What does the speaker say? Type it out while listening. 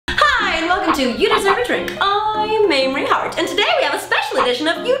to You Deserve a Drink. I'm Mamrie Hart, and today we have a special edition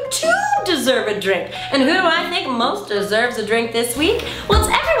of You Too Deserve a Drink. And who do I think most deserves a drink this week? Well,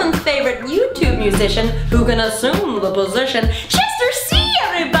 it's everyone's favorite YouTube musician who can assume the position, Chester C,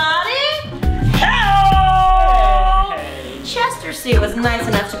 everybody! Hello! Hey. Chester C was nice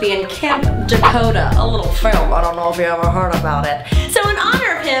enough to be in Camp Dakota, a little film. I don't know if you ever heard about it. So in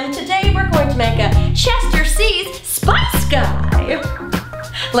honor of him, today we're going to make a Chester C's Spice Guy.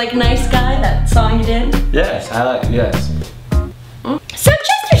 Like Nice Guy, that song you did? Yes, I like, yes. So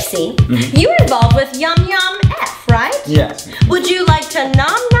Chester C, you were involved with Yum Yum F, right? Yes. Would you like to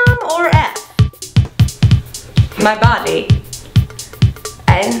nom nom or F? My body.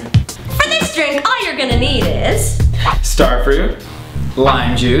 And for this drink, all you're gonna need is Starfruit,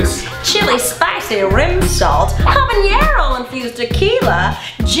 lime juice, chili spicy rim salt, habanero infused tequila,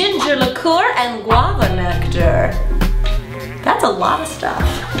 ginger liqueur, and guava nectar. That's a lot of stuff.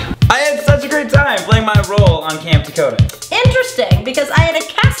 I had such a great time playing my role on Camp Dakota. Interesting, because I had a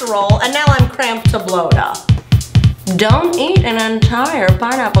casserole and now I'm cramped to bloater. Don't eat an entire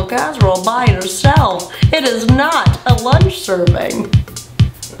pineapple casserole by yourself. It is not a lunch serving.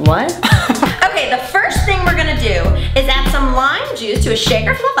 What? Okay, the first thing we're gonna do is add some lime juice to a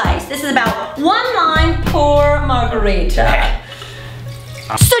shaker full of ice. This is about 1 lime per margarita.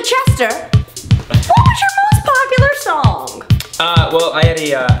 So Chester, what was your most popular song? Well, I had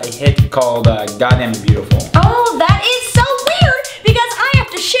a hit called Goddamn Beautiful. Oh, that is so weird because I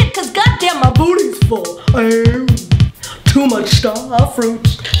have to shit because goddamn my booty's full. Oh, too much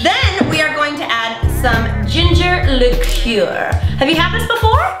starfruit. Then we are going to add some ginger liqueur. Have you had this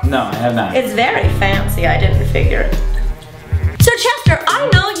before? No, I have not. It's very fancy, I didn't figure. So Chester, I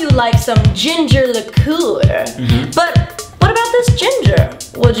know you like some ginger liqueur, but what about this ginger?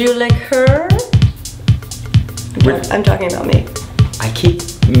 Would you lick her? I'm talking about me. I keep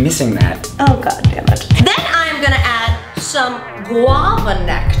missing that. Oh, god damn it. Then I'm gonna add some guava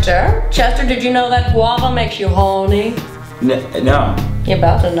nectar. Chester, did you know that guava makes you horny? No. You're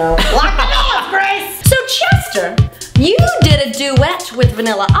about to know. Lock the doors, Grace! So Chester, you did a duet with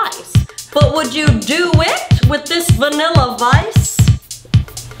Vanilla Ice, but would you duet with this Vanilla Vice?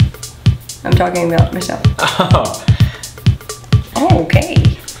 I'm talking about myself. Oh. Okay.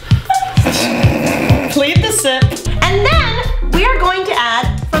 Plead the sip. And then we are going to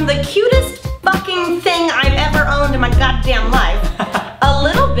add, from the cutest fucking thing I've ever owned in my goddamn life, a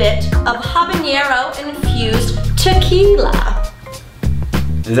little bit of habanero infused tequila.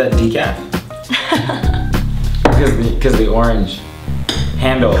 Is that decaf? Because the orange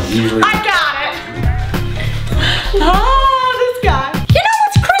handle usually. I got it. Oh, this guy. You know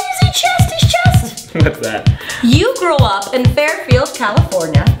what's crazy, Chesty's chest? What's that? You grew up in Fairfield,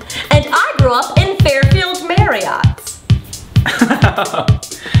 California, and I grew up in Fairfield Marriott's.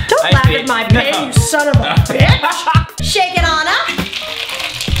 Don't laugh at my pain, you son of a bitch. Shake it on up.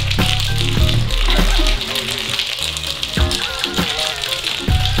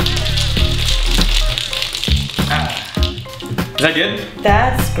 Is that good?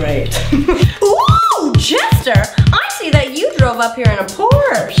 That's great. Ooh, Chester, I see that you drove up here in a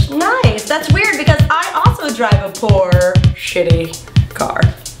Porsche. Nice. That's weird because I also drive a poor, shitty car.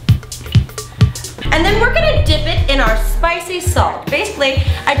 And then we're gonna dip it in our spicy salt. Basically,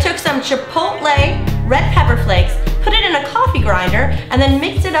 I took some chipotle red pepper flakes, put it in a coffee grinder, and then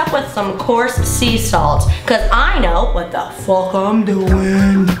mixed it up with some coarse sea salt. Cause I know what the fuck I'm doing.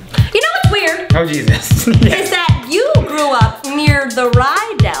 You know what's weird? Oh, Jesus. Is that you grew up near the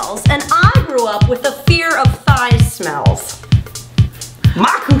Rydells, and I grew up with the fear of thigh smells.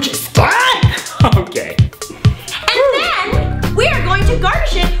 My cooch is fine! Okay. And then we are going to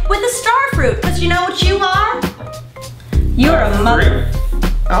garnish it with a starfruit, because you know what you are? You're a mother.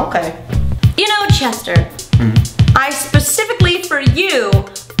 Okay. You know, Chester, I specifically for you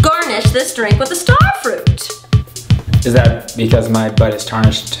garnished this drink with a starfruit. Is that because my butt is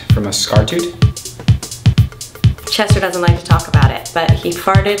tarnished from a scar toot? Chester doesn't like to talk about it, but he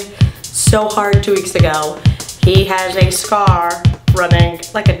farted so hard 2 weeks ago. He has a scar running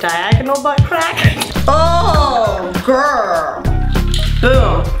like a diagonal butt crack. Oh, girl.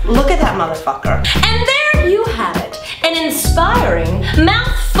 Boom. Look at that motherfucker. And there you have it. An inspiring,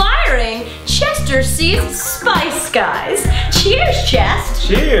 mouth-firing Chester C's Spice Guys. Cheers, Chest.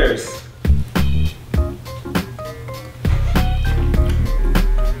 Cheers.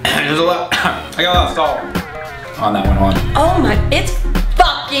 There's a lot. I got a lot of salt on that one. Oh my, it's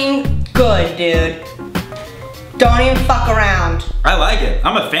fucking good, dude. Don't even fuck around. I like it.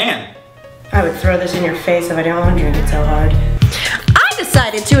 I'm a fan. I would throw this in your face if I didn't want to drink it so hard. I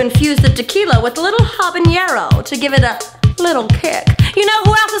decided to infuse the tequila with a little habanero to give it a little kick. You know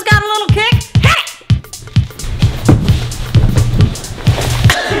who else has got a little kick?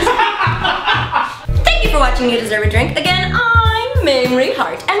 watching You Deserve a Drink. Again, I'm Mamrie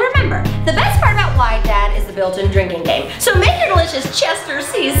Hart. And remember, the best part about YTDAD is the built-in drinking game. So make your delicious Chester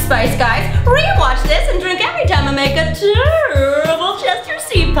Seed Spice, guys. Rewatch this and drink every time I make a terrible Chester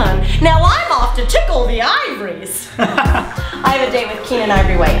Seed pun. Now I'm off to tickle the ivories. I have a date with Keenan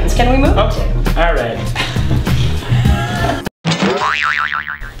Ivory Wayans. Can we move? Okay, all right.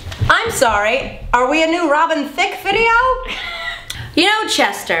 I'm sorry, are we a new Robin Thicke video? You know,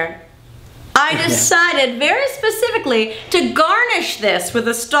 Chester, I decided very specifically to garnish this with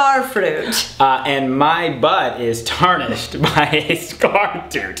a star fruit. And my butt is tarnished by a scar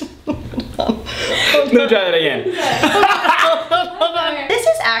tooth. Let me try that again. This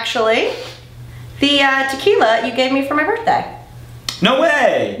is actually the tequila you gave me for my birthday. No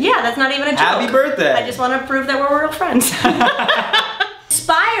way! Yeah, that's not even a joke. Happy birthday! I just want to prove that we're real friends.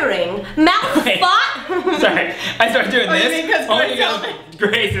 Inspiring, mouth fought. Sorry, I started doing this. You mean because only because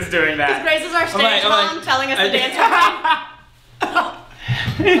Grace is doing that. Grace is our stage mom telling us to dance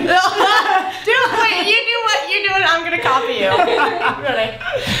routine. Wait, you do what you do and I'm gonna copy you. Ready?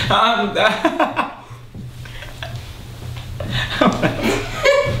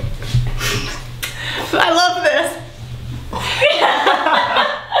 I love this.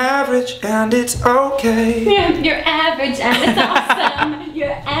 Average and it's okay. You're average and it's awesome.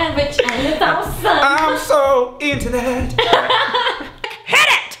 You're average and it's awesome. I'm so into that. Hit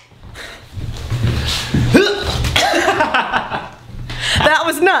it! That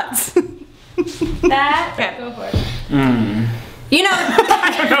was nuts. That, Okay. go for it. You know.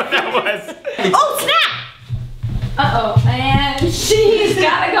 I don't know what that was. Oh snap! Uh-oh, and she's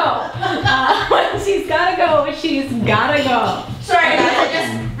gotta go. She's gotta go, she's gotta go. Sorry guys, I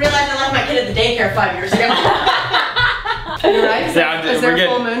just realized I left my kid at the daycare 5 years ago. You right? Is there a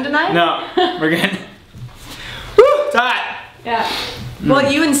full moon tonight? No, we're good. Woo, it's hot. Yeah.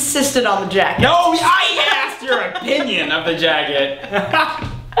 Well, you insisted on the jacket. No, I asked your opinion of the jacket.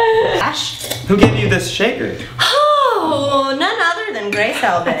 Ash? Who gave you this shaker? Oh, none other than Grace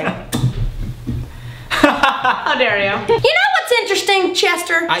Helbig. How dare you? You know what's interesting,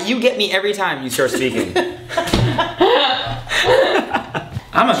 Chester? You get me every time you start speaking.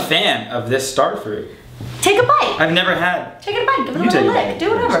 I'm a fan of this star fruit. Take a bite. I've never had. Take a bite. Give it You a take little a lick. bite. Do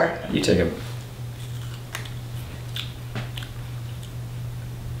whatever. You take it.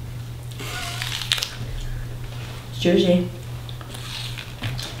 It's juicy.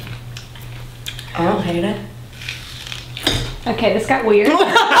 I don't hate it. Okay, this got weird.